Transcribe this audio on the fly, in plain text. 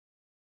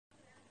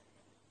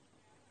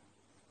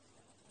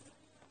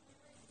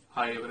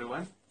Hi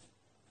everyone,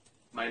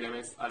 my name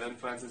is Alan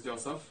Francis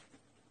Joseph.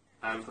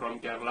 I am from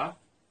Kerala.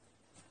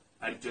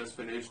 I just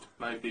finished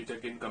my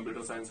BTech in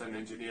Computer Science and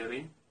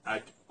Engineering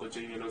at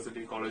Cochin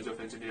University College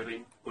of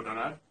Engineering,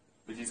 Kutanad,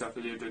 which is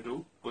affiliated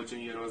to Cochin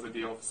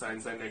University of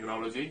Science and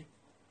Technology.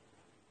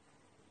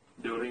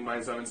 During my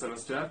 7th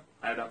semester,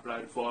 I had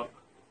applied for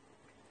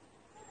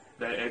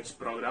the EDGE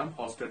program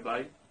hosted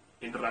by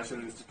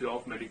International Institute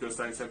of Medical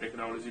Science and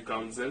Technology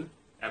Council,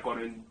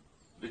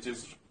 which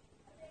is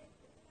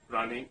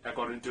running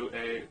according to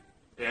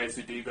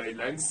AICTE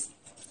guidelines.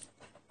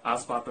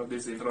 As part of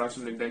this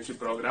international internship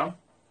program,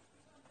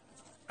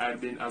 I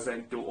had been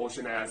assigned to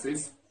Ocean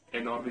Oasis, a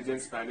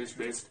Norwegian-Spanish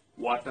based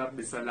water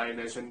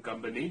desalination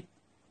company,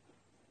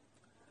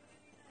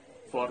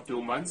 for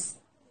 2 months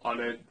on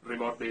a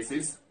remote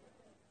basis.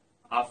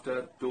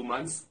 After 2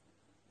 months,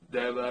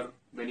 there were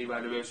many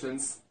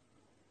evaluations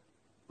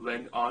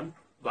went on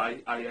by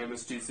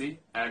IIMSTC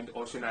and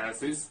Ocean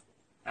Oasis,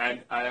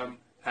 and I am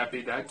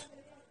happy that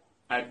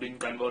I had been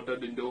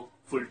converted into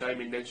full-time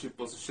internship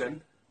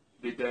position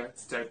with a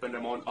stipend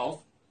amount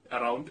of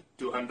around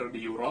 200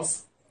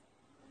 euros.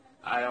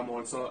 I am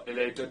also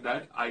elated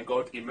that I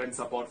got immense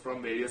support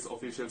from various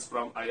officials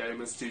from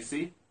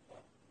IIMSTC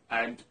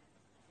and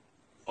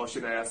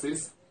Ocean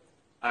Oasis.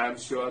 I am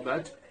sure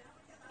that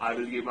I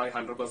will give my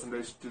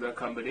 100% to the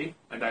company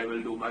and I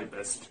will do my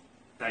best.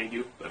 Thank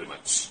you very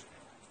much.